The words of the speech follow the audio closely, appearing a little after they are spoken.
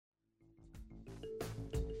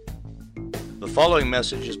The following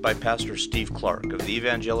message is by Pastor Steve Clark of the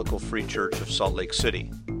Evangelical Free Church of Salt Lake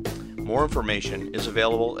City. More information is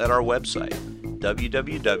available at our website,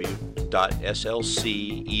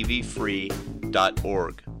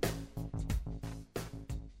 www.slcevfree.org.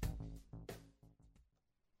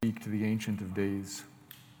 Speak to the Ancient of Days.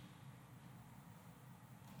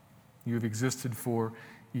 You have existed for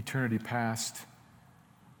eternity past.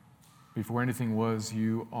 Before anything was,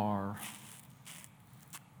 you are.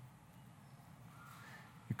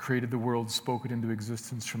 You created the world, spoke it into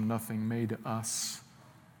existence from nothing, made us,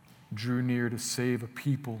 drew near to save a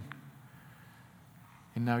people.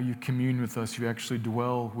 And now you commune with us. You actually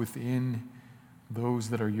dwell within those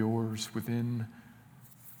that are yours, within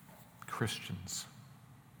Christians.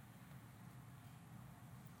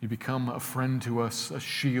 You become a friend to us, a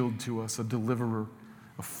shield to us, a deliverer,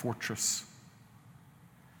 a fortress.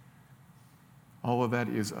 All of that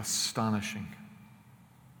is astonishing.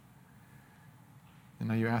 And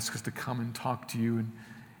now you ask us to come and talk to you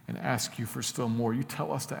and ask you for still more. You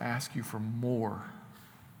tell us to ask you for more.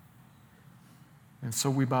 And so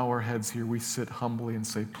we bow our heads here. We sit humbly and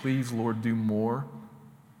say, please, Lord, do more.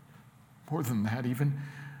 More than that even.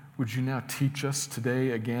 Would you now teach us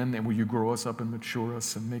today again, and will you grow us up and mature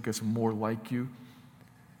us and make us more like you?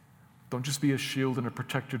 Don't just be a shield and a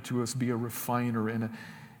protector to us. Be a refiner and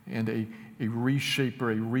a reshaper,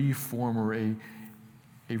 a reformer, a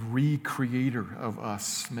recreator of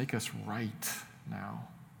us. Make us right now.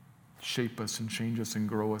 Shape us and change us and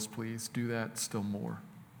grow us, please. Do that still more.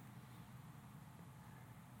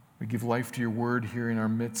 We give life to your word here in our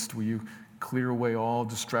midst. Will you clear away all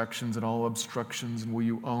distractions and all obstructions, and will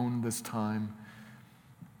you own this time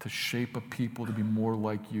to shape a people to be more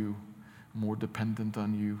like you, more dependent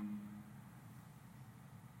on you?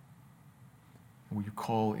 And will you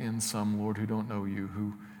call in some, Lord, who don't know you,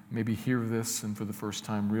 who maybe hear this and for the first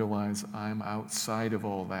time realize I'm outside of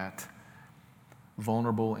all that,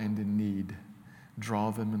 vulnerable and in need.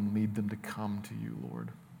 Draw them and lead them to come to you,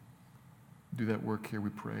 Lord. Do that work here, we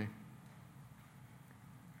pray.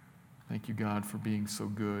 Thank you, God, for being so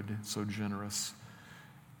good, so generous,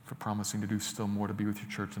 for promising to do still more to be with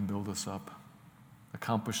your church and build us up.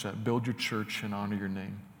 Accomplish that. Build your church and honor your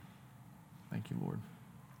name. Thank you, Lord.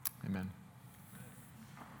 Amen.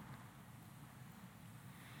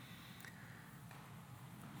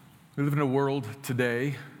 We live in a world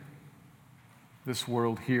today, this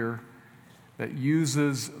world here, that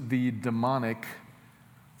uses the demonic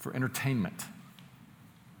for entertainment.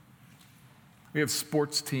 We have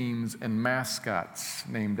sports teams and mascots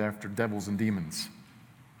named after devils and demons.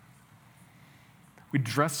 We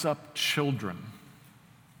dress up children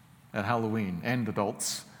at Halloween, and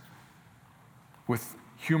adults, with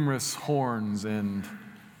humorous horns and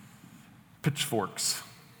pitchforks.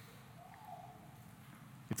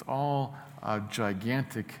 It's all a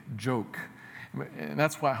gigantic joke. And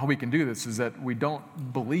that's how we can do this, is that we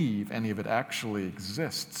don't believe any of it actually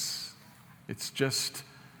exists. It's just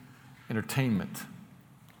entertainment.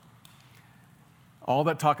 All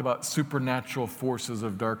that talk about supernatural forces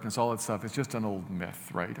of darkness, all that stuff, is just an old myth,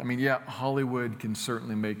 right? I mean, yeah, Hollywood can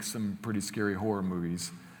certainly make some pretty scary horror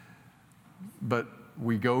movies, but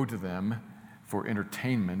we go to them for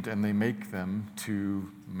entertainment, and they make them to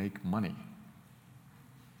make money.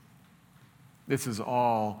 This is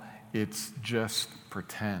all, it's just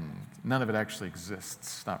pretend. None of it actually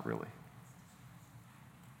exists, not really.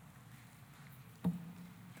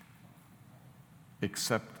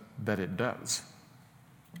 Except that it does.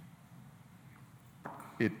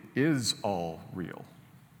 It is all real.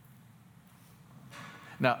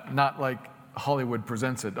 Now, not like Hollywood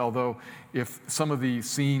presents it, although if some of the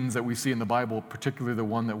scenes that we see in the Bible, particularly the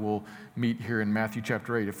one that we'll meet here in Matthew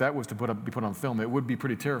chapter 8, if that was to be put on film, it would be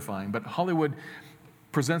pretty terrifying. But Hollywood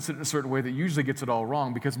presents it in a certain way that usually gets it all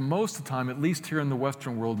wrong, because most of the time, at least here in the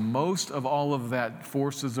Western world, most of all of that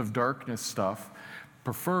forces of darkness stuff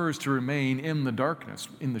prefers to remain in the darkness,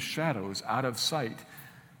 in the shadows, out of sight.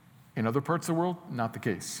 In other parts of the world, not the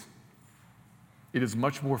case. It is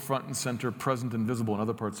much more front and center, present and visible in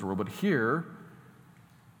other parts of the world. But here,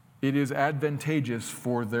 it is advantageous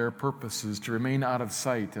for their purposes to remain out of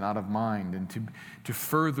sight and out of mind, and to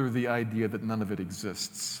further the idea that none of it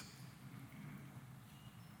exists.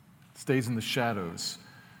 It stays in the shadows.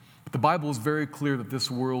 But the Bible is very clear that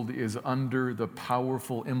this world is under the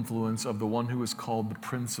powerful influence of the one who is called the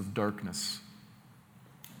Prince of Darkness.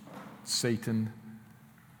 Satan,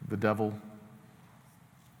 the devil.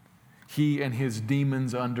 He and his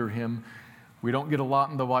demons under him. We don't get a lot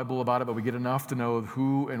in the Bible about it, but we get enough to know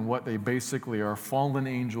who and what they basically are. Fallen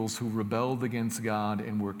angels who rebelled against God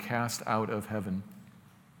and were cast out of heaven.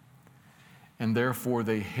 And therefore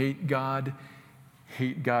they hate God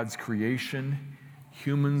hate God's creation,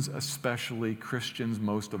 humans especially, Christians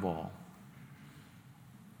most of all,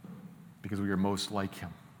 because we are most like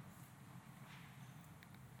him.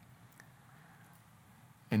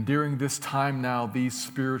 And during this time now, these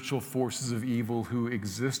spiritual forces of evil who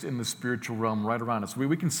exist in the spiritual realm right around us,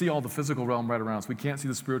 we can see all the physical realm right around us. We can't see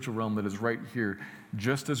the spiritual realm that is right here,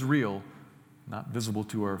 just as real, not visible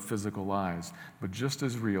to our physical eyes, but just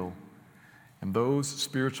as real. And those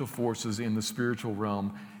spiritual forces in the spiritual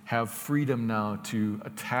realm have freedom now to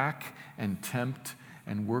attack and tempt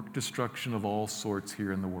and work destruction of all sorts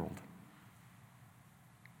here in the world.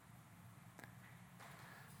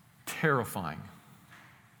 Terrifying,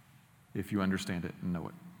 if you understand it and know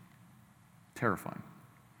it. Terrifying.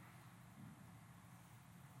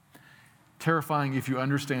 Terrifying if you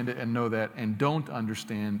understand it and know that, and don't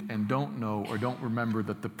understand and don't know or don't remember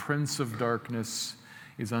that the prince of darkness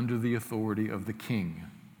is under the authority of the king.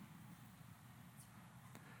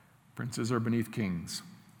 Princes are beneath kings.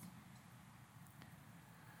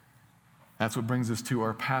 That's what brings us to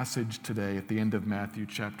our passage today at the end of Matthew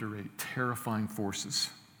chapter 8. Terrifying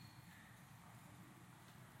forces.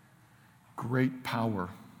 Great power.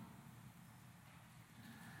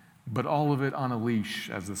 But all of it on a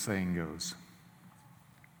leash, as the saying goes.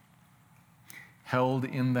 Held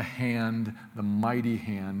in the hand, the mighty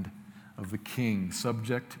hand of the king,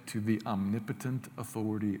 subject to the omnipotent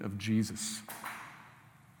authority of Jesus.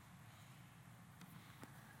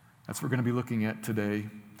 That's what we're going to be looking at today.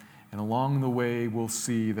 And along the way, we'll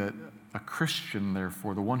see that a Christian,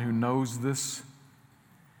 therefore, the one who knows this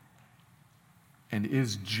and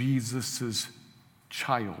is Jesus'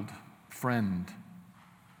 child, friend,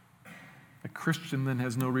 a Christian then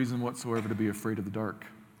has no reason whatsoever to be afraid of the dark.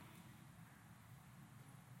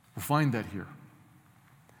 We'll find that here.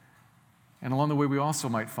 And along the way, we also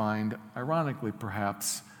might find, ironically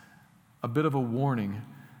perhaps, a bit of a warning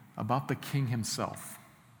about the king himself.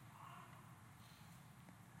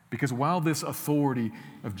 Because while this authority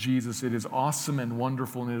of Jesus, it is awesome and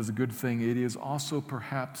wonderful and it is a good thing, it is also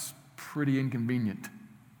perhaps pretty inconvenient.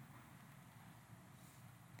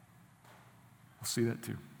 We'll see that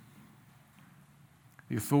too.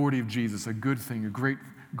 The authority of Jesus, a good thing, a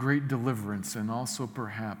great deliverance, and also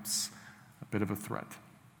perhaps a bit of a threat.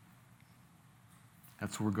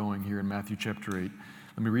 That's where we're going here in Matthew chapter 8.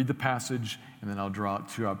 Let me read the passage, and then I'll draw out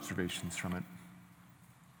two observations from it.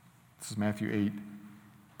 This is Matthew 8,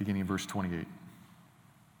 beginning in verse 28.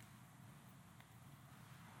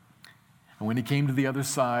 And when he came to the other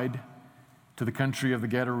side, to the country of the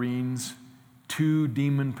Gadarenes, 2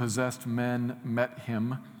 demon-possessed men met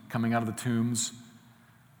him coming out of the tombs,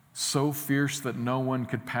 so fierce that no one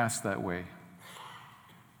could pass that way.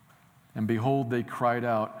 And behold, they cried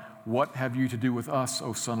out, "What have you to do with us,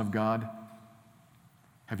 O Son of God?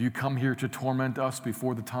 Have you come here to torment us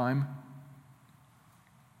before the time?"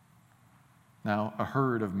 Now, a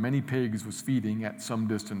herd of many pigs was feeding at some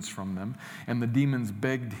distance from them, and the demons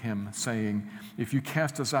begged him, saying, "If you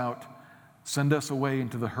cast us out, send us away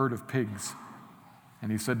into the herd of pigs."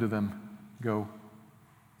 And he said to them, "Go."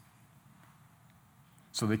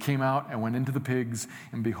 So they came out and went into the pigs,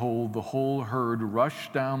 and behold, the whole herd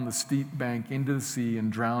rushed down the steep bank into the sea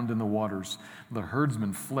and drowned in the waters. The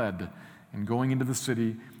herdsmen fled, and going into the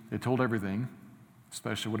city, they told everything,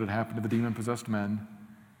 especially what had happened to the demon-possessed men.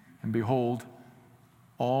 And behold,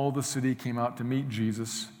 all the city came out to meet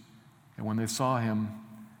Jesus, and when they saw him,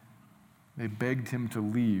 they begged him to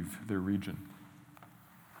leave their region.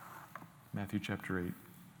 Matthew chapter 8.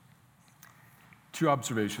 2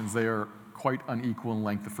 observations. They are quite unequal in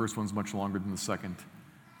length. The first one's much longer than the second.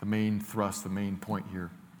 The main thrust, the main point here.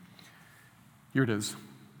 Here it is.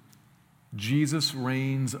 Jesus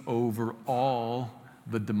reigns over all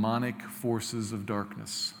the demonic forces of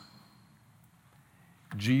darkness.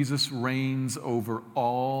 Jesus reigns over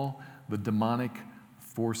all the demonic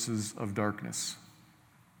forces of darkness.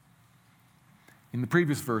 In the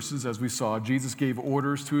previous verses, as we saw, Jesus gave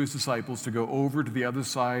orders to his disciples to go over to the other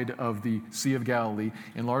side of the Sea of Galilee,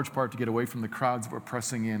 in large part to get away from the crowds that were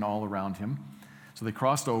pressing in all around him. So they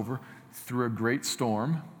crossed over through a great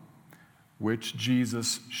storm, which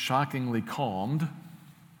Jesus shockingly calmed.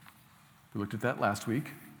 We looked at that last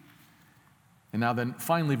week. And now then,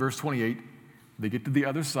 finally, verse 28, they get to the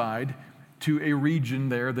other side, to a region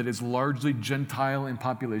there that is largely Gentile in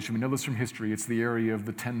population. We know this from history. It's the area of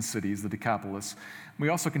the 10 cities, the Decapolis. We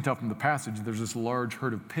also can tell from the passage there's this large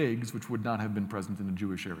herd of pigs, which would not have been present in a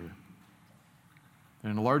Jewish area. They're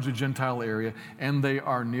in a largely Gentile area, and they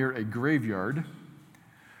are near a graveyard,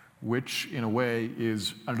 which in a way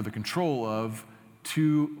is under the control of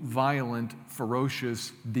 2 violent,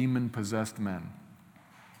 ferocious, demon-possessed men.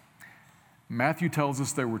 Matthew tells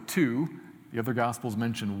us there were two. The other Gospels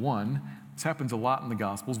mention one. This happens a lot in the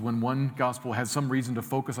Gospels. When one Gospel has some reason to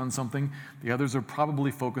focus on something, the others are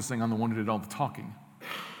probably focusing on the one who did all the talking.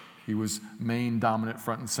 He was main, dominant,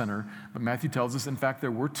 front and center. But Matthew tells us, in fact,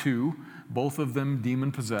 there were two, both of them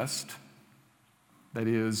demon-possessed. That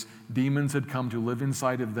is, demons had come to live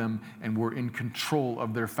inside of them and were in control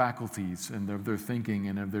of their faculties and of their thinking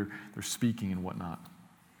and of their speaking and whatnot.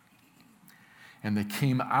 And they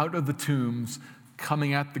came out of the tombs,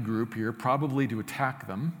 coming at the group here, probably to attack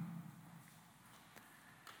them.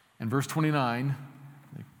 And verse 29,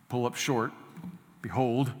 they pull up short,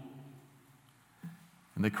 behold,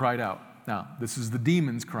 and they cried out. Now, this is the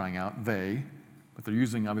demons crying out, they, but they're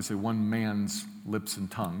using obviously one man's lips and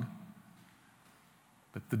tongue.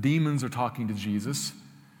 But the demons are talking to Jesus,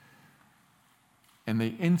 and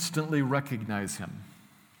they instantly recognize him.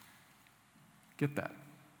 Get that?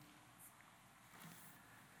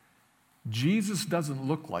 Jesus doesn't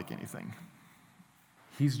look like anything.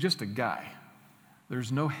 He's just a guy.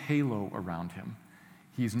 There's no halo around him.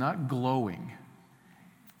 He's not glowing.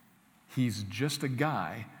 He's just a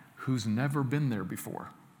guy who's never been there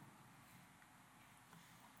before.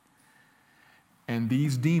 And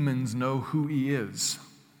these demons know who he is.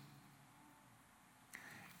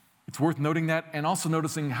 It's worth noting that and also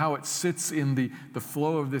noticing how it sits in the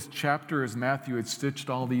flow of this chapter as Matthew had stitched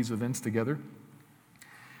all these events together.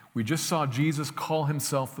 We just saw Jesus call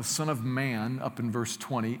himself the Son of Man up in verse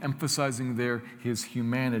 20, emphasizing there his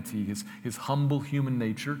humanity, his humble human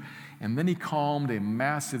nature. And then he calmed a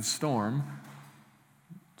massive storm,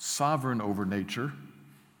 sovereign over nature,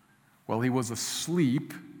 while he was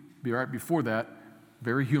asleep. Right before that,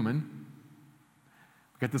 very human.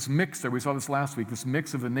 We got this mix there, we saw this last week, this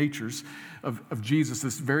mix of the natures of Jesus,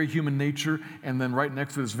 this very human nature, and then right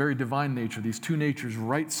next to this very divine nature, these two natures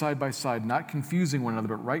right side by side, not confusing one another,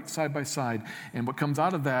 but right side by side. And what comes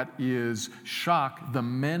out of that is shock. The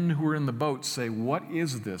men who are in the boat say, "What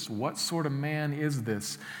is this? What sort of man is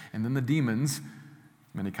this?" And then the demons,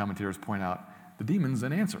 many commentators point out, the demons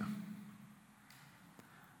then answer.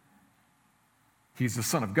 He's the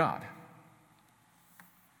Son of God.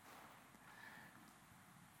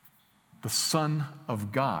 The Son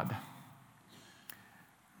of God.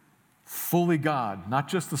 Fully God, not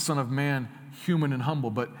just the Son of Man, human and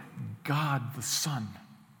humble, but God the Son.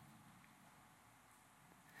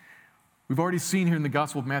 We've already seen here in the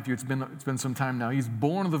Gospel of Matthew, it's been some time now, he's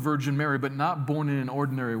born of the Virgin Mary, but not born in an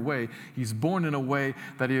ordinary way. He's born in a way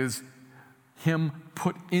that is him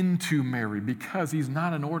put into Mary, because he's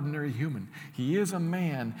not an ordinary human. He is a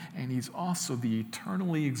man, and he's also the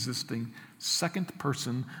eternally existing second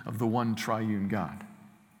person of the one triune God.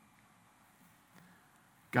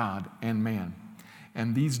 God and man.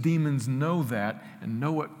 And these demons know that and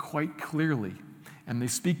know it quite clearly. And they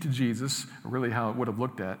speak to Jesus, really how it would have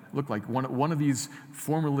looked like one of these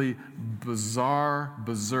formerly bizarre,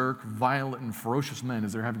 berserk, violent, and ferocious men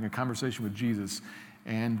as they're having a conversation with Jesus.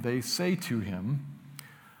 And they say to him,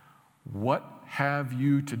 "What have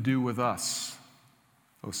you to do with us,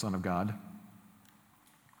 O Son of God?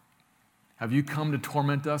 Have you come to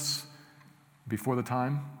torment us before the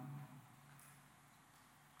time?"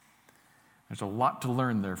 There's a lot to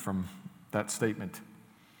learn there from that statement.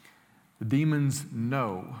 The demons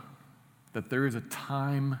know that there is a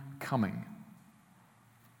time coming.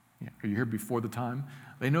 Are you here before the time?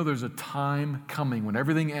 They know there's a time coming when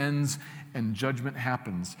everything ends and judgment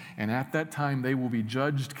happens. And at that time, they will be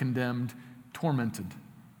judged, condemned, tormented.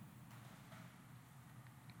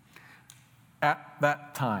 At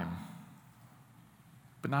that time,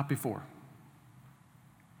 but not before.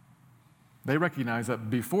 They recognize that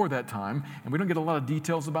before that time, and we don't get a lot of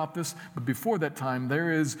details about this, but before that time,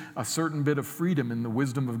 there is a certain bit of freedom in the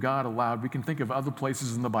wisdom of God allowed. We can think of other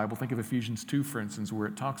places in the Bible. Think of Ephesians 2, for instance, where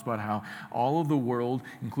it talks about how all of the world,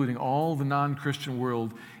 including all the non-Christian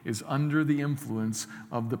world, is under the influence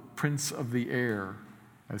of the prince of the air,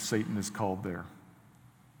 as Satan is called there.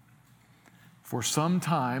 For some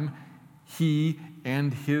time, he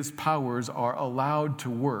and his powers are allowed to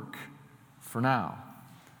work for now.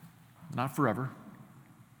 Not forever.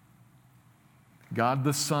 God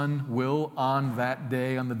the Son will, on that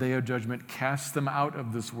day, on the day of judgment, cast them out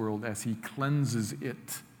of this world as he cleanses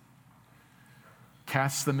it.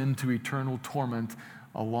 Cast them into eternal torment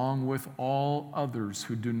along with all others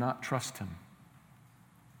who do not trust him.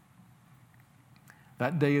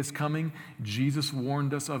 That day is coming. Jesus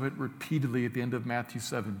warned us of it repeatedly at the end of Matthew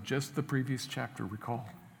 7, just the previous chapter, recall.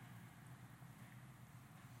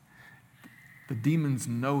 The demons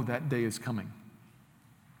know that day is coming,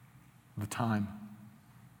 the time.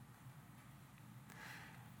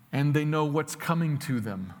 And they know what's coming to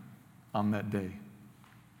them on that day,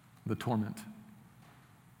 the torment.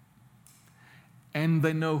 And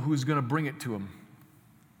they know who's going to bring it to them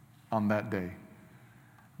on that day,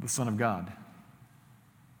 the Son of God.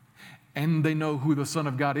 And they know who the Son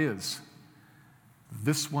of God is,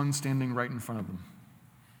 this one standing right in front of them.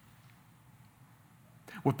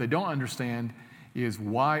 What they don't understand is,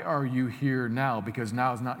 why are you here now? Because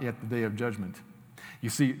now is not yet the day of judgment. You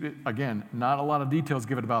see, again, not a lot of details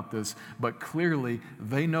given about this, but clearly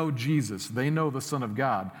they know Jesus, they know the Son of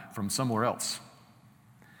God from somewhere else.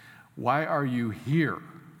 Why are you here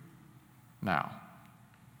now?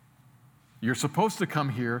 You're supposed to come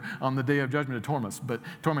here on the day of judgment to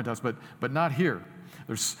torment us, but not here.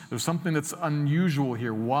 There's something that's unusual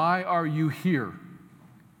here. Why are you here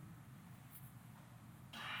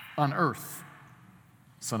on earth,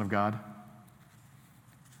 Son of God?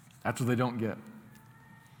 That's what they don't get.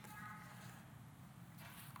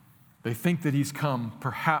 They think that he's come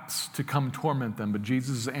perhaps to come torment them, but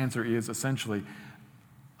Jesus' answer is essentially,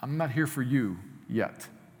 I'm not here for you yet.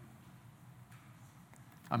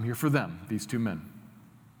 I'm here for them, these two men.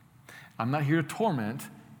 I'm not here to torment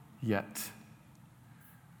yet.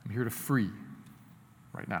 I'm here to free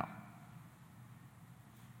right now.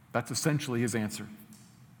 That's essentially his answer.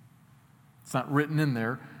 It's not written in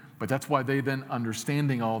there, but that's why they then,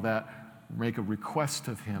 understanding all that, make a request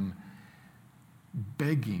of him,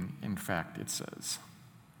 begging, in fact, it says.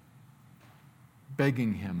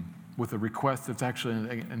 Begging him with a request that's actually an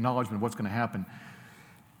acknowledgement of what's going to happen.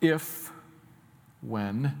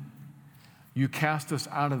 When you cast us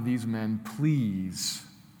out of these men, please,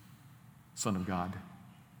 Son of God,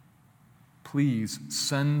 please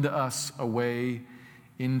send us away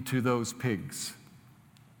into those pigs.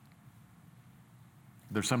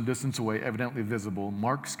 They're some distance away, evidently visible.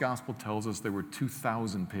 Mark's gospel tells us there were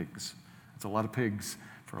 2,000 pigs. That's a lot of pigs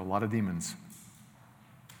for a lot of demons.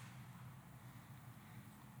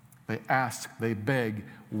 They ask, they beg,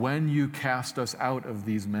 when you cast us out of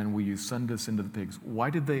these men, will you send us into the pigs? Why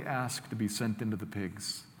did they ask to be sent into the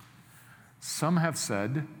pigs? Some have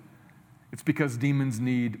said it's because demons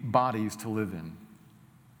need bodies to live in.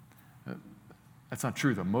 That's not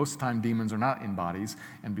true, though. Most of the time, demons are not in bodies.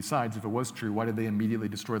 And besides, if it was true, why did they immediately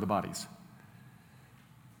destroy the bodies?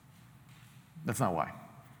 That's not why.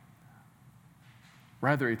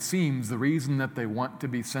 Rather, it seems the reason that they want to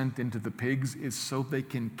be sent into the pigs is so they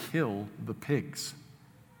can kill the pigs.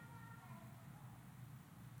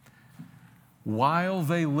 While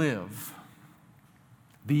they live,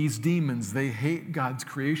 these demons, they hate God's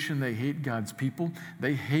creation, they hate God's people,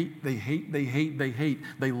 they hate.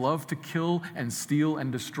 They love to kill and steal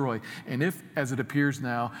and destroy. And if, as it appears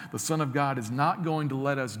now, the Son of God is not going to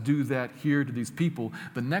let us do that here to these people,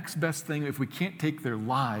 the next best thing, if we can't take their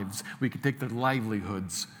lives, we can take their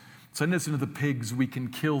livelihoods. Send us into the pigs, we can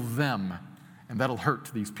kill them, and that'll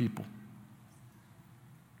hurt these people.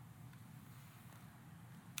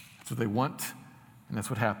 That's what they want, and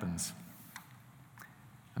that's what happens.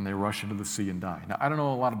 And they rush into the sea and die. Now, I don't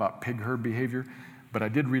know a lot about pig herd behavior, but I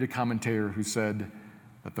did read a commentator who said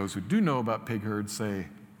that those who do know about pig herds say,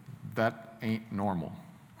 that ain't normal.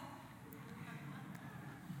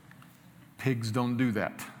 Pigs don't do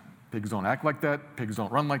that. Pigs don't act like that. Pigs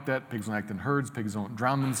don't run like that. Pigs don't act in herds. Pigs don't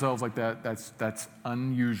drown themselves like that. That's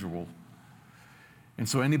unusual. And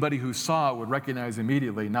so anybody who saw it would recognize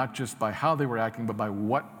immediately, not just by how they were acting, but by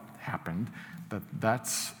what happened, that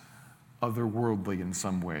that's otherworldly in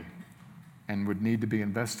some way and would need to be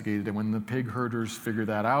investigated. And when the pig herders figure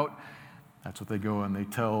that out, that's what they go and they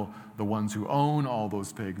tell the ones who own all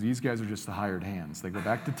those pigs. These guys are just the hired hands. They go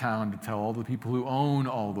back to town to tell all the people who own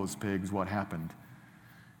all those pigs what happened.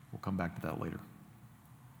 We'll come back to that later.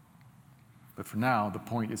 But for now, the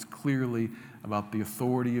point is clearly about the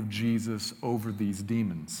authority of Jesus over these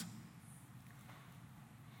demons.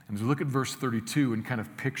 And as we look at verse 32 and kind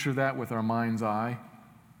of picture that with our mind's eye,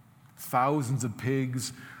 thousands of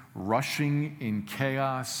pigs rushing in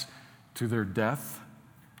chaos to their death.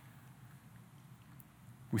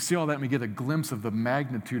 We see all that and we get a glimpse of the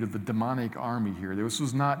magnitude of the demonic army here. This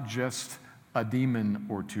was not just a demon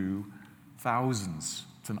or two, thousands.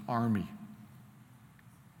 It's an army.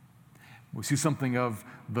 We see something of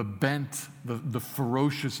the bent, the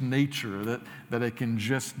ferocious nature that it can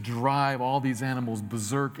just drive all these animals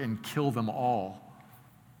berserk and kill them all.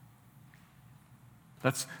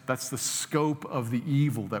 That's the scope of the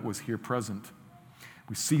evil that was here present.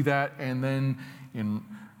 We see that, and then in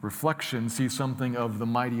reflection, see something of the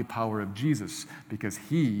mighty power of Jesus, because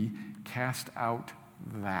he cast out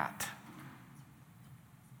that.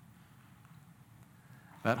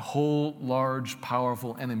 That whole large,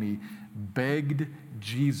 powerful enemy begged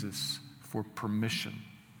Jesus for permission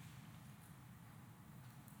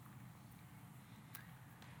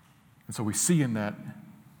And so we see in that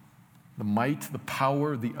the might, the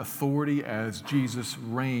power, the authority as Jesus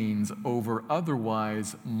reigns over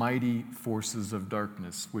otherwise mighty forces of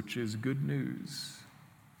darkness, which is good news.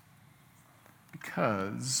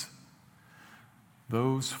 Because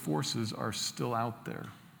those forces are still out there.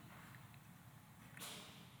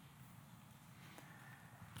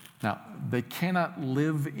 Now, they cannot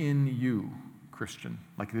live in you, Christian,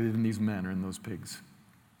 like they did in these men or in those pigs.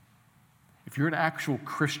 If you're an actual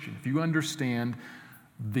Christian, if you understand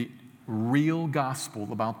the real gospel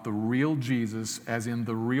about the real Jesus, as in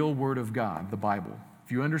the real Word of God, the Bible,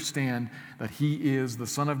 if you understand that He is the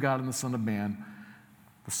Son of God and the Son of Man,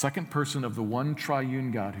 the second person of the one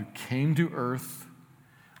triune God who came to earth,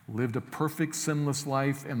 lived a perfect sinless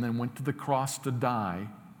life, and then went to the cross to die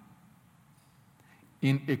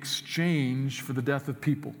in exchange for the death of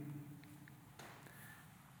people.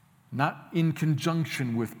 Not in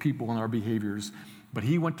conjunction with people and our behaviors, but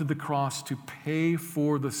He went to the cross to pay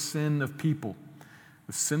for the sin of people.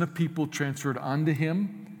 The sin of people transferred onto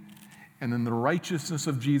Him, and then the righteousness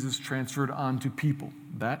of Jesus transferred onto people.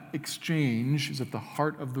 That exchange is at the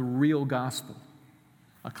heart of the real gospel,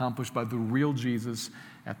 accomplished by the real Jesus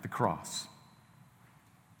at the cross.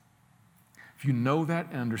 If you know that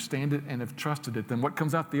and understand it and have trusted it, then what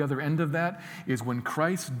comes out the other end of that is when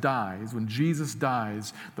Christ dies, when Jesus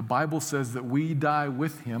dies, the Bible says that we die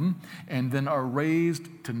with Him and then are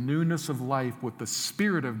raised to newness of life with the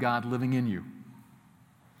Spirit of God living in you,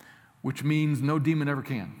 which means no demon ever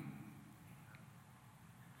can.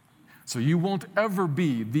 So you won't ever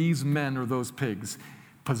be these men or those pigs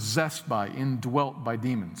possessed by, indwelt by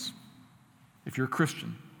demons if you're a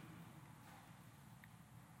Christian.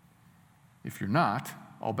 If you're not,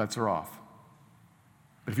 all bets are off.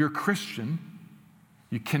 But if you're a Christian,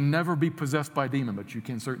 you can never be possessed by a demon, but you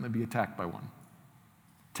can certainly be attacked by one.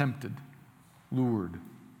 Tempted, lured.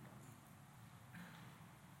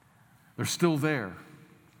 They're still there.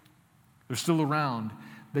 They're still around.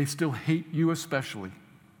 They still hate you especially.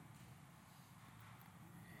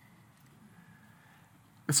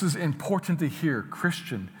 This is important to hear,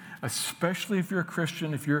 Christian, especially if you're a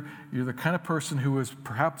Christian, if you're the kind of person who is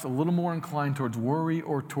perhaps a little more inclined towards worry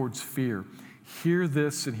or towards fear. Hear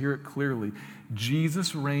this and hear it clearly.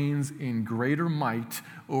 Jesus reigns in greater might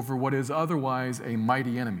over what is otherwise a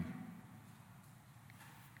mighty enemy.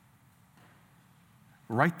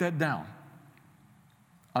 Write that down.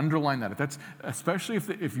 Underline that. Especially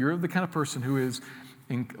if you're the kind of person who is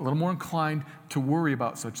a little more inclined to worry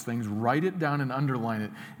about such things, write it down and underline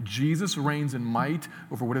it. Jesus reigns in might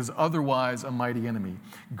over what is otherwise a mighty enemy.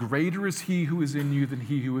 Greater is He who is in you than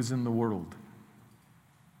he who is in the world.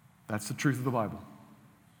 That's the truth of the Bible.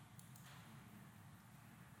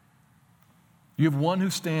 You have one who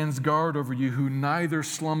stands guard over you, who neither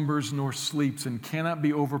slumbers nor sleeps, and cannot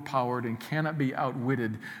be overpowered and cannot be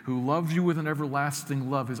outwitted, who loves you with an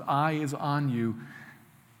everlasting love. His eye is on you.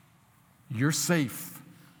 You're safe.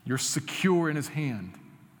 You're secure in His hand.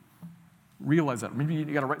 Realize that. Maybe you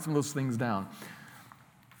got to write some of those things down.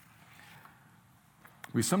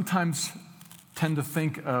 We sometimes tend to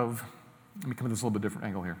think of, let me come at this a little bit different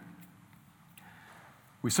angle here.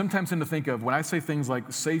 We sometimes tend to think of, when I say things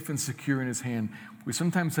like safe and secure in His hand, we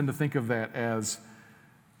sometimes tend to think of that as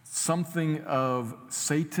something of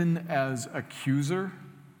Satan as accuser.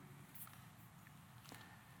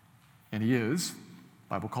 And he is. The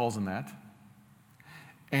Bible calls him that.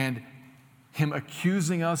 And him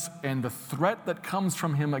accusing us, and the threat that comes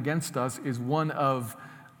from him against us is one of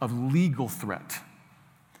legal threat.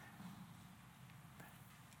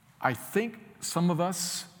 I think some of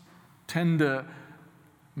us tend to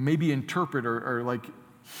maybe interpret or like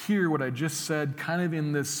hear what I just said kind of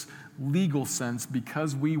in this legal sense,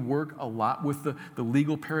 because we work a lot with the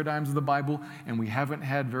legal paradigms of the Bible, and we haven't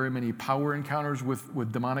had very many power encounters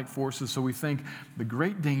with demonic forces. So we think the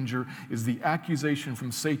great danger is the accusation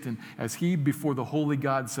from Satan as he, before the holy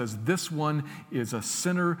God, says, this one is a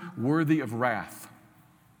sinner worthy of wrath.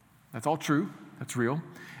 That's all true. That's real.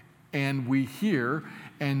 And we hear,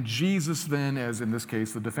 and Jesus then, as in this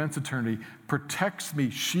case, the defense attorney, protects me,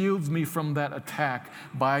 shields me from that attack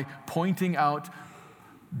by pointing out,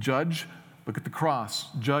 Judge, look at the cross.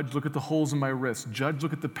 Judge, look at the holes in my wrist. Judge,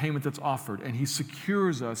 look at the payment that's offered. And He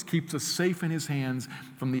secures us, keeps us safe in His hands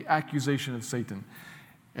from the accusation of Satan.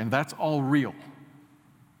 And that's all real.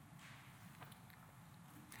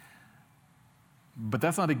 But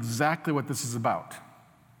that's not exactly what this is about.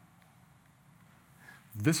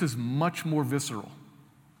 This is much more visceral.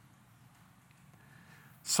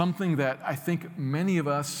 Something that I think many of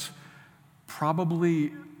us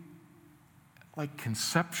probably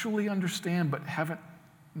conceptually understand, but haven't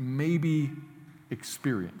maybe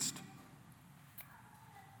experienced.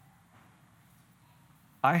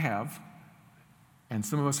 I have, and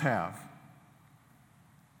some of us have.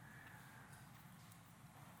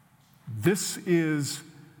 This is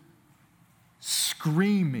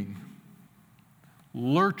screaming,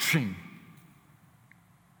 lurching,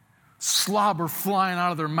 slobber flying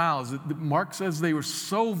out of their mouths. Mark says they were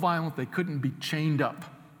so violent they couldn't be chained up.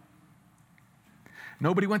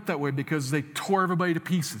 Nobody went that way because they tore everybody to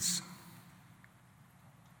pieces.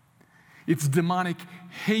 It's demonic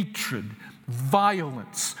hatred,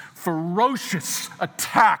 violence, ferocious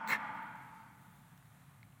attack.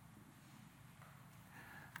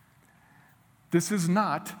 This is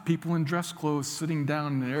not people in dress clothes sitting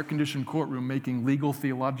down in an air-conditioned courtroom making legal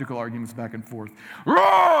theological arguments back and forth.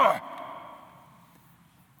 Roar!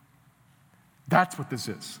 That's what this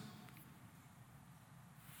is.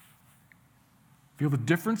 Feel the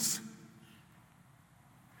difference?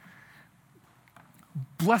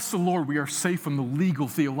 Bless the Lord, we are safe from the legal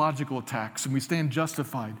theological attacks and we stand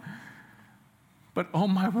justified. But oh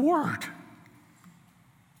my word,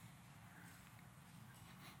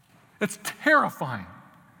 it's terrifying.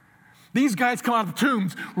 These guys come out of the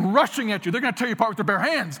tombs rushing at you. They're going to tear you apart with their bare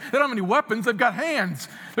hands. They don't have any weapons, they've got hands.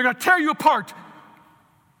 They're going to tear you apart.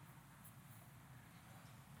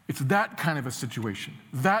 It's that kind of a situation,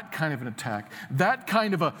 that kind of an attack, that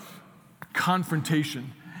kind of a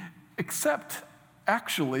confrontation. Except,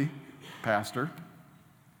 actually, Pastor,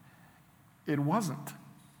 it wasn't.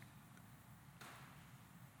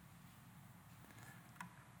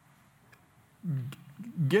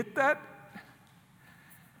 Get that?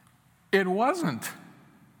 It wasn't.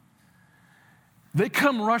 They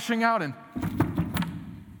come rushing out and,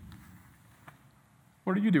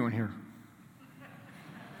 what are you doing here?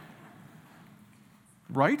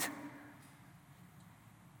 Right?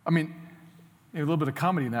 I mean, a little bit of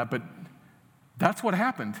comedy in that, but that's what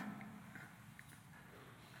happened.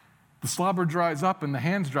 The slobber dries up and the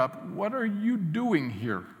hands drop. What are you doing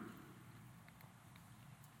here?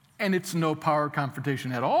 And it's no power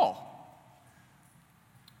confrontation at all.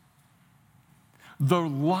 The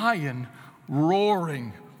lion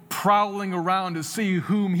roaring, prowling around to see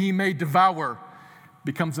whom he may devour,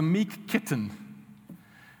 becomes a meek kitten.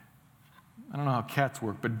 I don't know how cats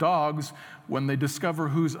work, but dogs, when they discover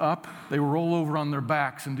who's up, they roll over on their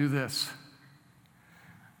backs and do this.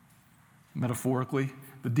 Metaphorically,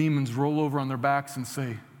 the demons roll over on their backs and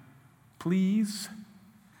say, "Please,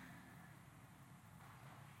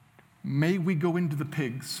 may we go into the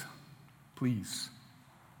pigs, please."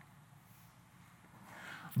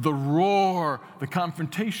 The roar, the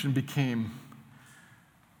confrontation became,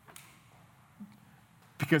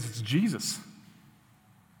 because it's Jesus.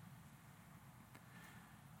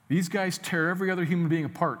 These guys tear every other human being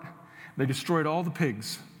apart. They destroyed all the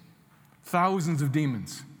pigs, thousands of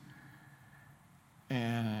demons,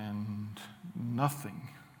 and nothing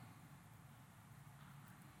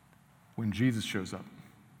when Jesus shows up.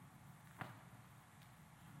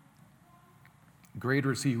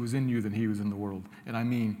 Greater is he who is in you than he who is in the world. And I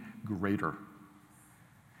mean greater.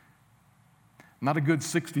 Not a good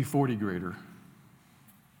 60-40 greater.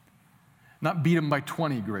 Not beat him by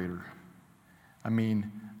 20 greater. I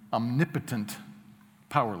mean omnipotent,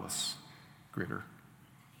 powerless greater.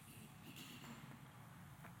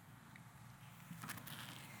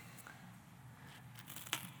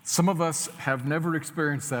 Some of us have never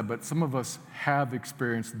experienced that, but some of us have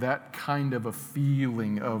experienced that kind of a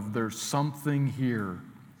feeling of there's something here.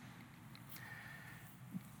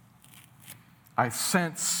 I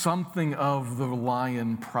sense something of the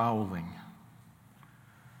lion prowling.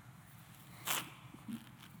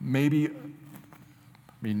 Maybe,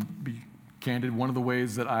 be candid, one of the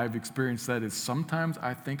ways that I've experienced that is sometimes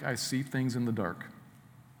I think I see things in the dark.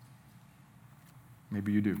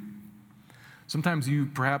 Maybe you do. Sometimes you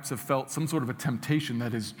perhaps have felt some sort of a temptation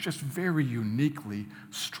that is just very uniquely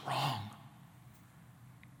strong.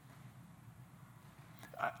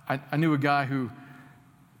 I knew a guy who,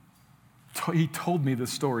 he told me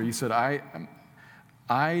this story. He said, I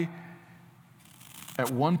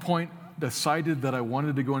at one point decided that I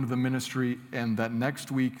wanted to go into the ministry, and that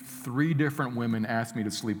next week, 3 different women asked me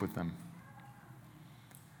to sleep with them.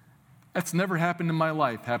 That's never happened in my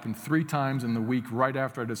life. Happened 3 times in the week right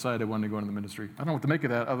after I decided I wanted to go into the ministry. I don't know what to make of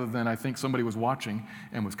that other than I think somebody was watching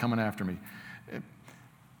and was coming after me.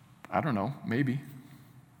 I don't know, maybe.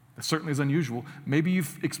 It certainly is unusual. Maybe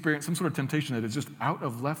you've experienced some sort of temptation that is just out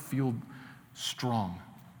of left field strong.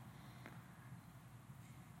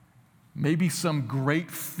 Maybe some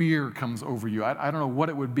great fear comes over you. I don't know what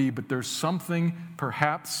it would be, but there's something,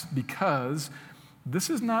 perhaps because this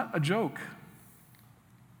is not a joke.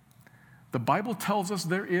 The Bible tells us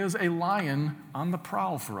there is a lion on the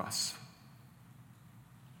prowl for us.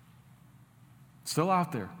 It's still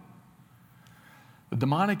out there. The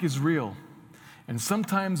demonic is real. And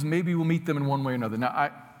sometimes maybe we'll meet them in one way or another.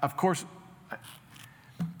 Now, of course,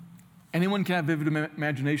 anyone can have vivid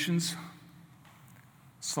imaginations.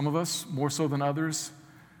 Some of us, more so than others.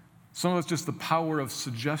 Some of us, just the power of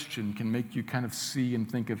suggestion can make you kind of see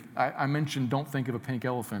and think of, I mentioned don't think of a pink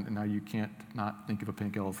elephant, and now you can't not think of a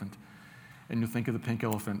pink elephant. And you'll think of the pink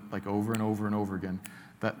elephant like over and over and over again.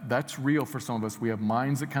 That's real for some of us. We have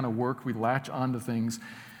minds that kind of work. We latch onto things.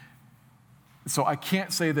 So I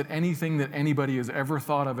can't say that anything that anybody has ever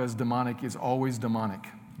thought of as demonic is always demonic,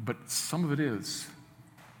 but some of it is.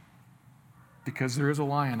 Because there is a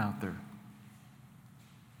lion out there.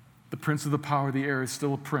 The prince of the power of the air is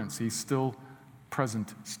still a prince. He's still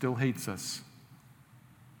present, still hates us.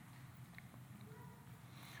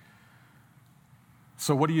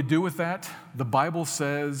 So what do you do with that? The Bible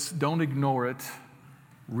says, don't ignore it,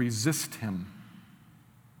 resist him.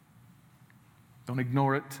 Don't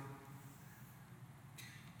ignore it.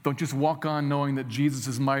 Don't just walk on knowing that Jesus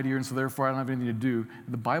is mightier and so therefore I don't have anything to do.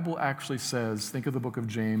 The Bible actually says, think of the book of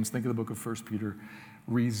James, think of the book of 1 Peter,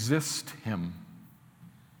 resist him.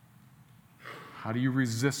 How do you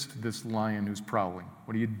resist this lion who's prowling?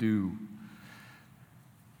 What do you do?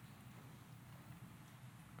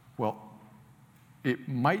 Well, you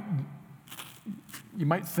might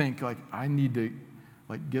think like, I need to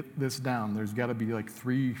get this down. There's got to be like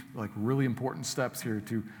 3 really important steps here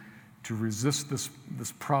to resist this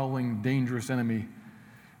prowling, dangerous enemy.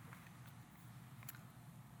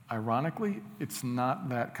 Ironically, it's not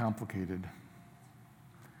that complicated.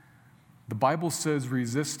 The Bible says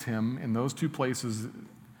resist him in those 2 places,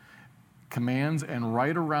 commands, and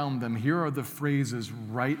right around them. Here are the phrases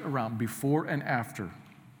right around, before and after.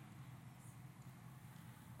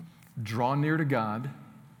 Draw near to God,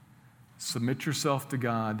 submit yourself to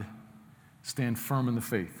God, stand firm in the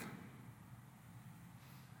faith.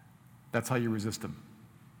 That's how you resist him.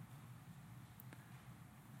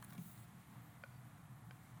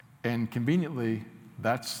 And conveniently,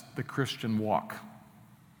 that's the Christian walk.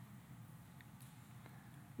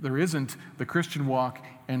 There isn't the Christian walk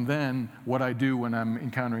and then what I do when I'm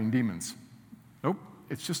encountering demons. Nope,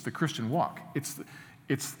 it's just the Christian walk.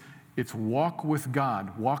 It's walk with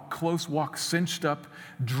God, walk close, walk cinched up,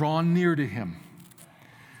 draw near to him.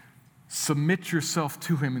 Submit yourself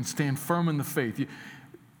to him and stand firm in the faith.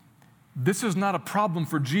 This is not a problem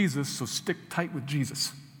for Jesus, so stick tight with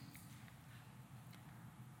Jesus.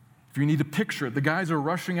 If you need to picture it, the guys are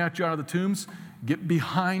rushing at you out of the tombs, get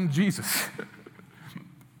behind Jesus.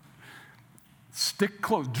 Stick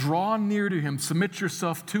close, draw near to him, submit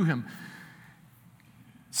yourself to him.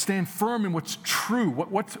 Stand firm in what's true,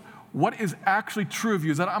 what is actually true of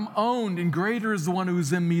you is that I'm owned and greater is the one who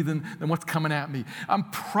is in me than what's coming at me. I'm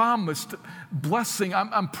promised blessing.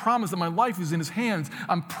 I'm promised that my life is in his hands.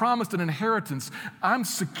 I'm promised an inheritance. I'm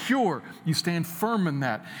secure. You stand firm in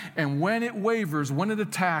that. And when it wavers, when it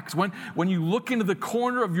attacks, when you look into the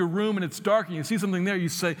corner of your room and it's dark and you see something there, you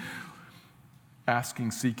say,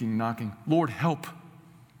 asking, seeking, knocking, Lord, help.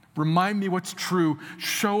 Remind me what's true.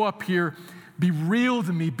 Show up here. Be real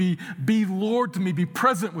to me, be Lord to me, be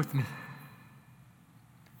present with me.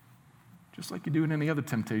 Just like you do in any other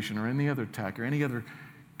temptation or any other attack or any other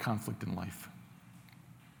conflict in life.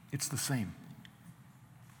 It's the same.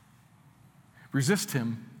 Resist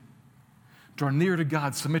him, draw near to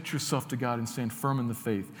God, submit yourself to God, and stand firm in the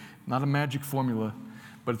faith. Not a magic formula,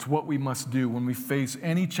 but it's what we must do when we face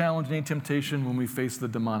any challenge, any temptation, when we face the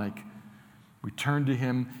demonic. We turn to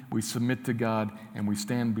him, we submit to God, and we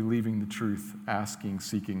stand believing the truth, asking,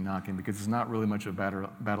 seeking, knocking, because it's not really much of a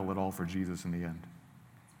battle at all for Jesus in the end.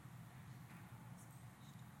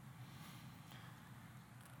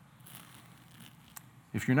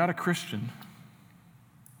 If you're not a Christian,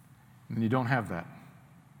 then you don't have that.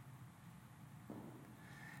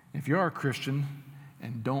 If you are a Christian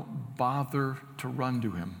and don't bother to run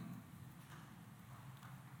to him,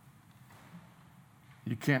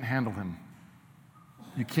 you can't handle him.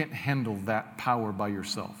 You can't handle that power by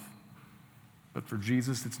yourself. But for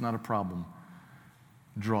Jesus, it's not a problem.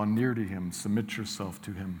 Draw near to him, submit yourself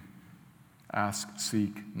to him. Ask,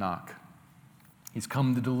 seek, knock. He's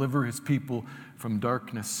come to deliver his people from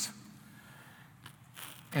darkness.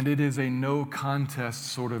 And it is a no contest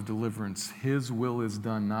sort of deliverance. His will is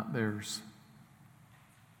done, not theirs.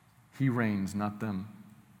 He reigns, not them.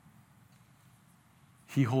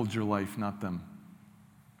 He holds your life, not them.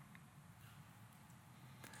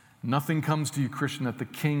 Nothing comes to you, Christian, that the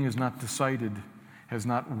King has not decided, has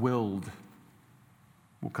not willed,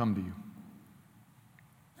 will come to you.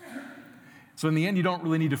 So in the end, you don't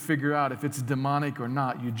really need to figure out if it's demonic or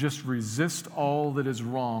not. You just resist all that is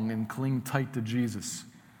wrong and cling tight to Jesus,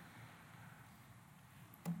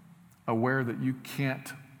 aware that you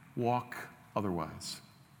can't walk otherwise,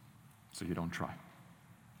 so you don't try.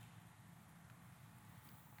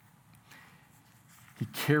 He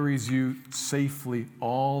carries you safely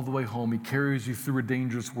all the way home. He carries you through a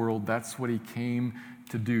dangerous world. That's what he came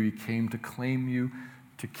to do. He came to claim you,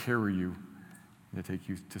 to carry you, and to take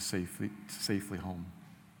you to safely home.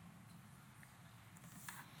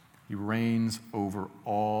 He reigns over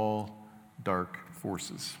all dark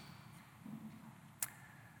forces.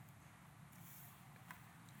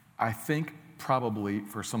 I think probably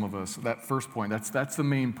for some of us, that first point, that's the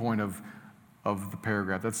main point of the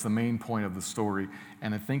paragraph. That's the main point of the story.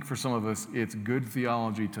 And I think for some of us, it's good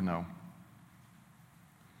theology to know.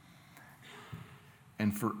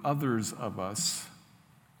 And for others of us,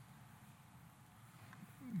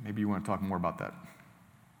 maybe you want to talk more about that.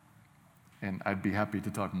 And I'd be happy to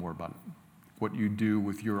talk more about it. What you do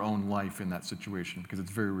with your own life in that situation, because it's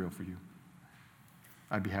very real for you.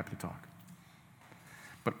 I'd be happy to talk.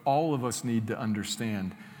 But all of us need to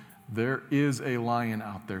understand there is a lion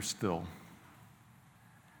out there still.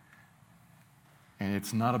 And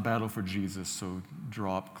it's not a battle for Jesus, so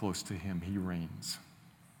draw up close to him. He reigns.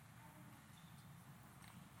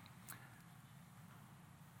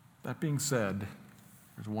 That being said,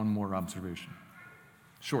 there's one more observation.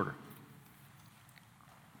 Shorter.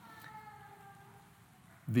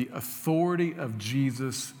 The authority of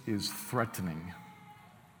Jesus is threatening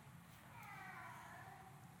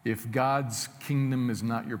if God's kingdom is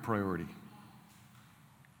not your priority.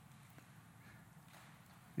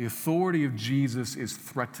 The authority of Jesus is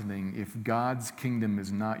threatening if God's kingdom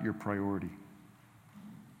is not your priority.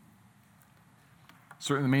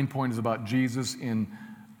 Certainly, the main point is about Jesus in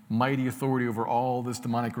mighty authority over all this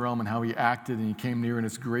demonic realm and how he acted and he came near in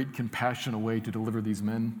his great compassionate way to deliver these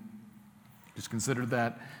men. Just consider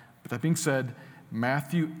that. But that being said,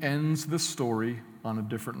 Matthew ends the story on a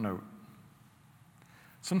different note.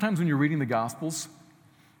 Sometimes when you're reading the Gospels,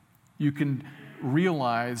 you can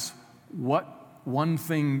realize what one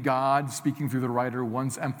thing God, speaking through the writer,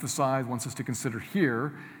 wants us to consider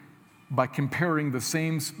here by comparing this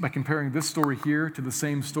story here to the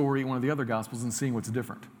same story in one of the other Gospels and seeing what's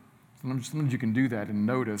different. Sometimes you can do that and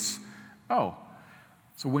notice, so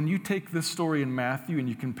when you take this story in Matthew and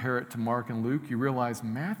you compare it to Mark and Luke, you realize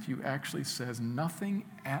Matthew actually says nothing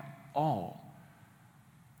at all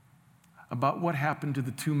about what happened to the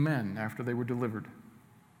two men after they were delivered.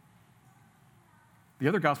 The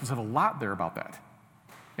other Gospels have a lot there about that.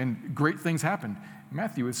 And great things happened.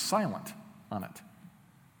 Matthew is silent on it.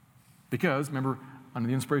 Because, remember, under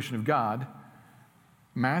the inspiration of God,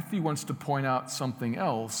 Matthew wants to point out something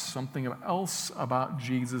else about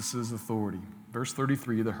Jesus' authority. Verse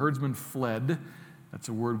 33, the herdsmen fled. That's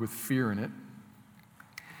a word with fear in it.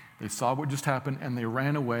 They saw what just happened, and they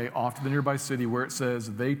ran away off to the nearby city where it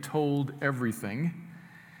says they told everything.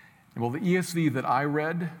 And well, the ESV that I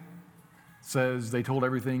read says they told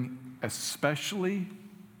everything, especially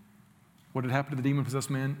what had happened to the demon-possessed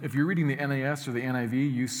man. If you're reading the NAS or the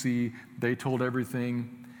NIV, you see they told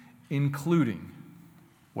everything, including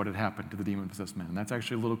what had happened to the demon-possessed man. And that's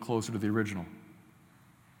actually a little closer to the original.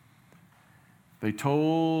 They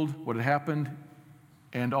told what had happened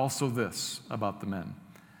and also this about the men.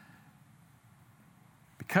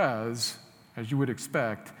 Because, as you would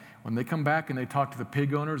expect, when they come back and they talk to the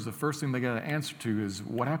pig owners, the first thing they got to answer to is,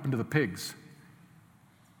 what happened to the pigs?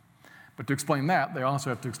 But to explain that, they also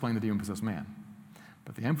have to explain the demon-possessed man.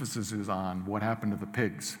 But the emphasis is on what happened to the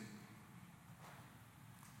pigs.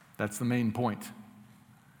 That's the main point.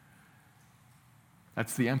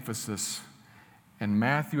 That's the emphasis. And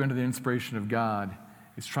Matthew, under the inspiration of God,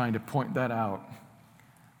 is trying to point that out.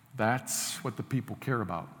 That's what the people care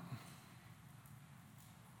about.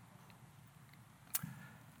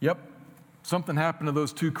 Yep, something happened to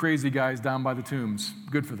those two crazy guys down by the tombs.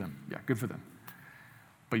 Good for them. Yeah, good for them.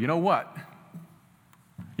 But you know what?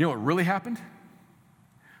 You know what really happened?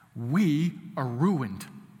 We are ruined.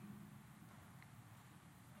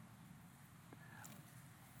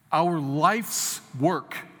 Our life's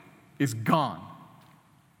work is gone.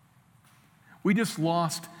 We just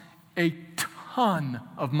lost a ton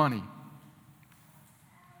of money.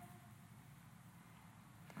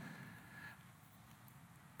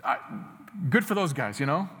 Good for those guys, you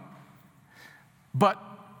know? But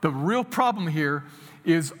the real problem here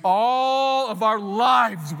is all of our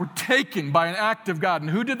lives were taken by an act of God. And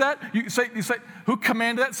who did that? You say, who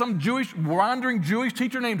commanded that? Some wandering Jewish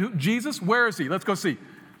teacher named Jesus? Where is he? Let's go see.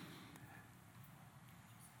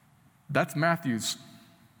 That's Matthew's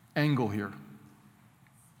angle here.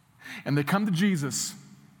 And they come to Jesus,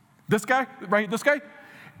 this guy, right, this guy,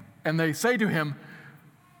 and they say to him,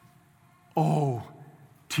 "Oh,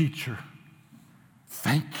 teacher,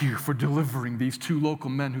 thank you for delivering these 2 local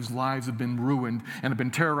men whose lives have been ruined and have been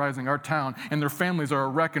terrorizing our town, and their families are a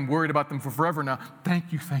wreck and worried about them for forever now.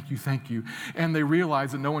 Thank you, thank you, thank you." And they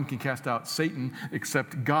realize that no one can cast out Satan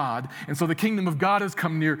except God. And so the kingdom of God has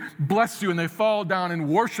come near. Bless you. And they fall down and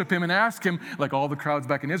worship him and ask him, like all the crowds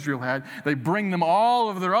back in Israel had. They bring them all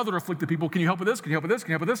of their other afflicted people. "Can you help with this? Can you help with this?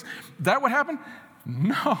 Can you help with this?" That what happened?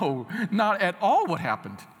 No, not at all what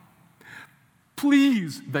happened.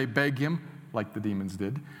 "Please," they beg him, like the demons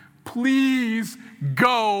did, "please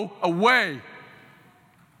go away.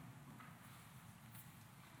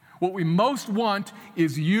 What we most want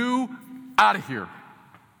is you out of here."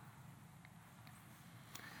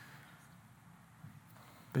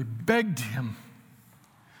 They begged him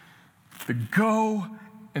to go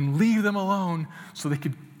and leave them alone so they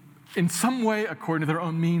could, in some way, according to their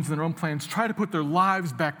own means and their own plans, try to put their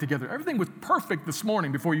lives back together. Everything was perfect this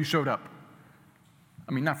morning before you showed up.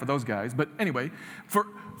 I mean, not for those guys, but anyway, for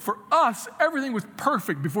us, everything was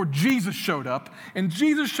perfect before Jesus showed up, and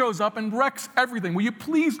Jesus shows up and wrecks everything. Will you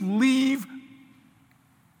please leave?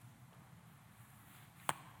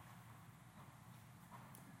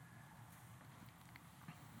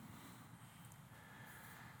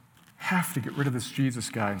 Have to get rid of this Jesus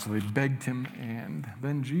guy, and so they begged him, and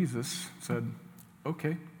then Jesus said,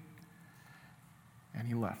 "Okay," and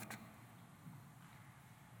he left.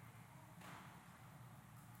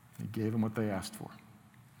 He gave them what they asked for.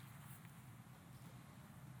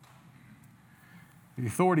 The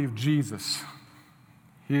authority of Jesus,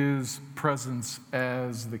 his presence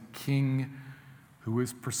as the king who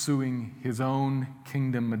is pursuing his own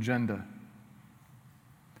kingdom agenda,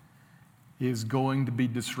 is going to be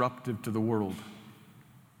disruptive to the world,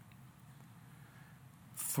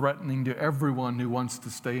 threatening to everyone who wants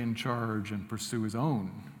to stay in charge and pursue his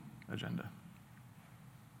own agenda.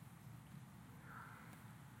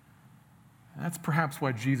 That's perhaps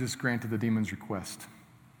why Jesus granted the demons' request.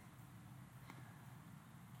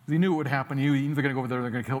 He knew what would happen. They're going to go over there,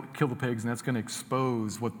 they're going to kill the pigs, and that's going to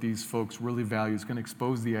expose what these folks really value. It's going to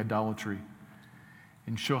expose the idolatry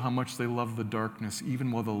and show how much they love the darkness,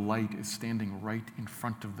 even while the light is standing right in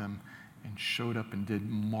front of them and showed up and did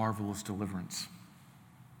marvelous deliverance.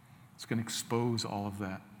 It's going to expose all of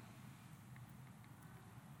that.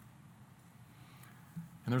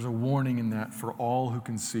 And there's a warning in that for all who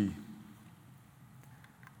can see.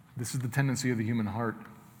 This is the tendency of the human heart.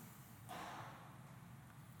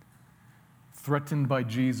 Threatened by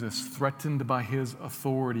Jesus, threatened by his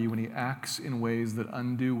authority when he acts in ways that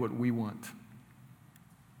undo what we want.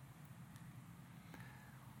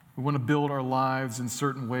 We want to build our lives in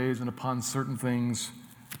certain ways and upon certain things.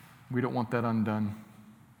 We don't want that undone.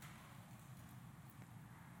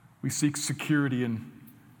 We seek security in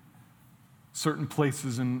certain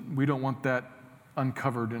places, and we don't want that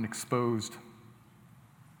uncovered and exposed.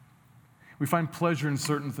 We find pleasure in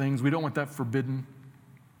certain things. We don't want that forbidden.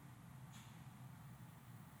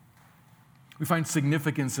 We find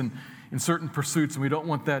significance in certain pursuits, and we don't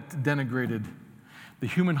want that denigrated. The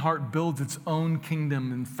human heart builds its own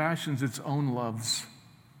kingdom and fashions its own loves.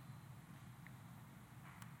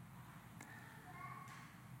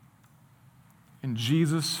 And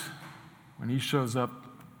Jesus, when he shows up,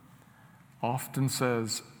 often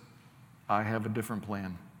says, "I have a different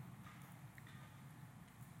plan."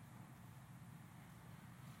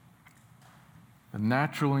 The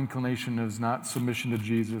natural inclination is not submission to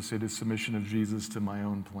Jesus, it is submission of Jesus to my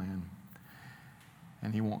own plan.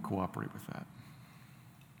 And he won't cooperate with that.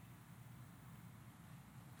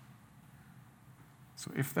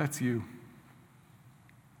 So if that's you,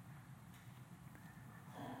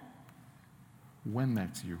 when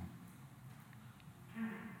that's you,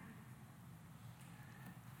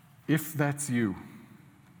 if that's you,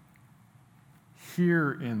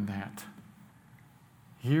 hear in that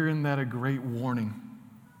a great warning.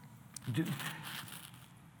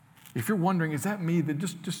 If you're wondering, is that me? Then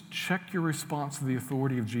just check your response to the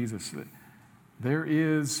authority of Jesus. There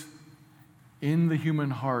is in the human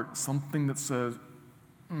heart something that says,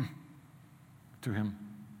 to him.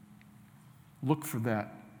 Look for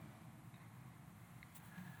that.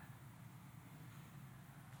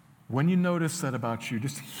 When you notice that about you,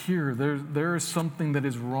 just hear, there is something that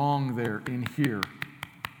is wrong there in here.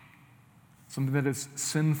 Something that is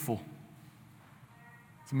sinful.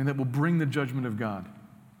 Something that will bring the judgment of God.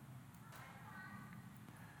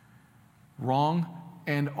 Wrong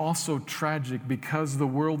and also tragic, because the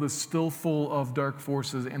world is still full of dark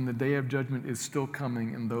forces and the day of judgment is still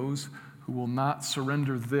coming, and those who will not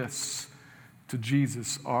surrender this to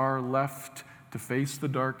Jesus are left to face the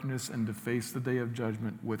darkness and to face the day of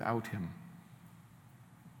judgment without him.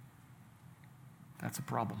 That's a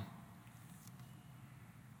problem.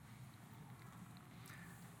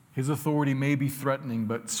 His authority may be threatening,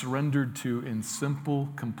 but surrendered to in simple,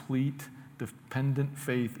 complete, dependent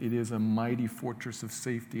faith, it is a mighty fortress of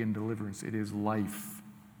safety and deliverance. It is life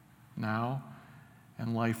now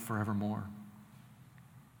and life forevermore.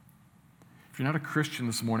 If you're not a Christian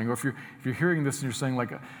this morning, or if you're hearing this and you're saying,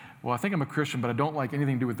 like, well, I think I'm a Christian, but I don't like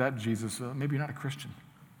anything to do with that Jesus, maybe you're not a Christian.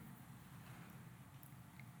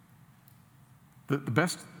 The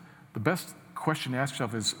best question to ask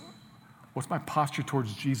yourself is, what's my posture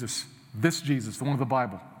towards Jesus? This Jesus, the one of the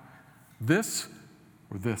Bible. This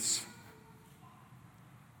or this?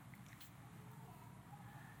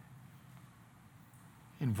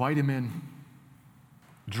 Invite him in.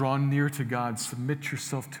 Draw near to God. Submit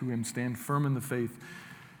yourself to him. Stand firm in the faith.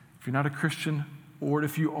 If you're not a Christian, or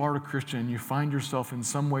if you are a Christian and you find yourself in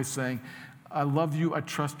some way saying, I love you, I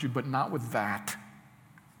trust you, but not with that.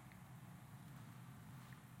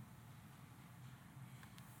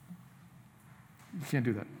 You can't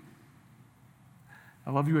do that.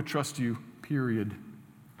 I love you, I trust you, period.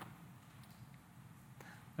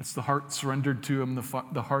 That's the heart surrendered to him,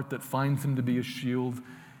 the heart that finds him to be a shield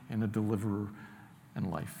and a deliverer in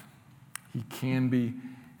life. He can be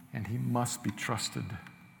and he must be trusted.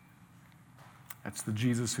 That's the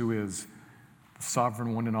Jesus who is the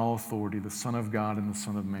sovereign one in all authority, the Son of God and the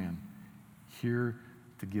Son of Man, here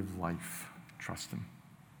to give life. Trust him.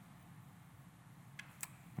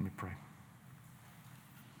 Let me pray.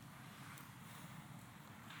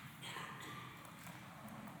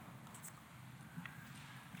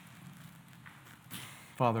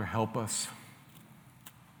 Father, help us.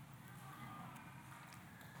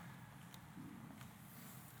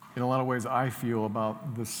 In a lot of ways, I feel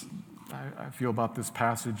about this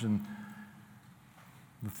passage and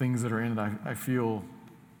the things that are in it. I feel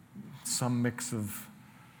some mix of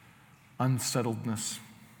unsettledness.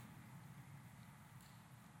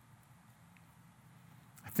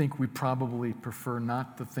 I think we probably prefer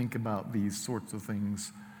not to think about these sorts of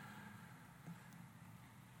things.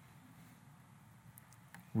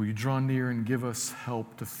 Will you draw near and give us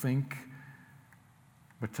help to think,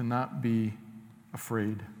 but to not be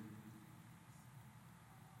afraid?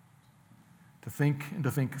 To think and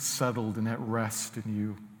to think settled and at rest in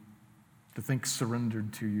you. To think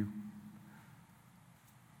surrendered to you.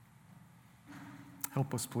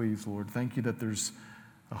 Help us, please, Lord. Thank you that there's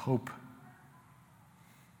a hope,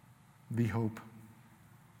 the hope,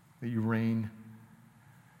 that you reign.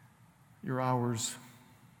 You're ours.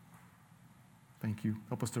 Thank you.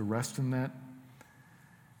 Help us to rest in that.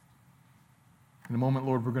 In a moment,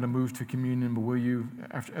 Lord, we're going to move to communion, but will you,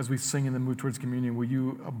 as we sing and then move towards communion, will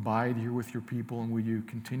you abide here with your people, and will you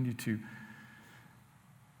continue to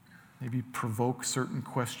maybe provoke certain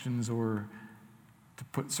questions or to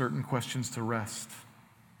put certain questions to rest?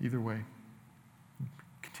 Either way,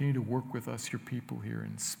 continue to work with us, your people here,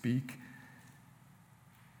 and speak,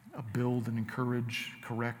 build and encourage,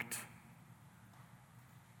 correct.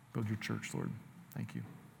 Build your church, Lord. Thank you.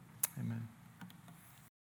 Amen.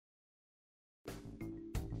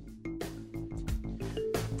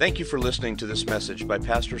 Thank you for listening to this message by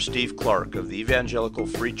Pastor Steve Clark of the Evangelical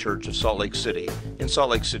Free Church of Salt Lake City in Salt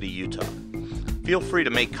Lake City, Utah. Feel free to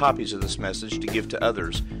make copies of this message to give to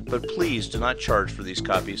others, but please do not charge for these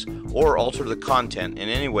copies or alter the content in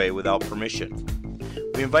any way without permission.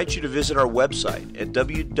 We invite you to visit our website at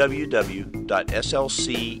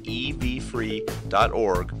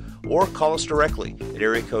www.slcevfree.org or call us directly at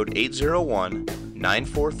area code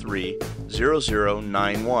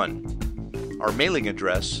 801-943-0091. Our mailing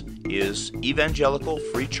address is Evangelical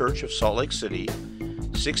Free Church of Salt Lake City,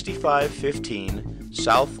 6515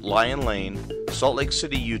 South Lion Lane, Salt Lake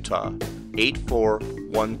City, Utah,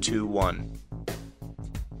 84121.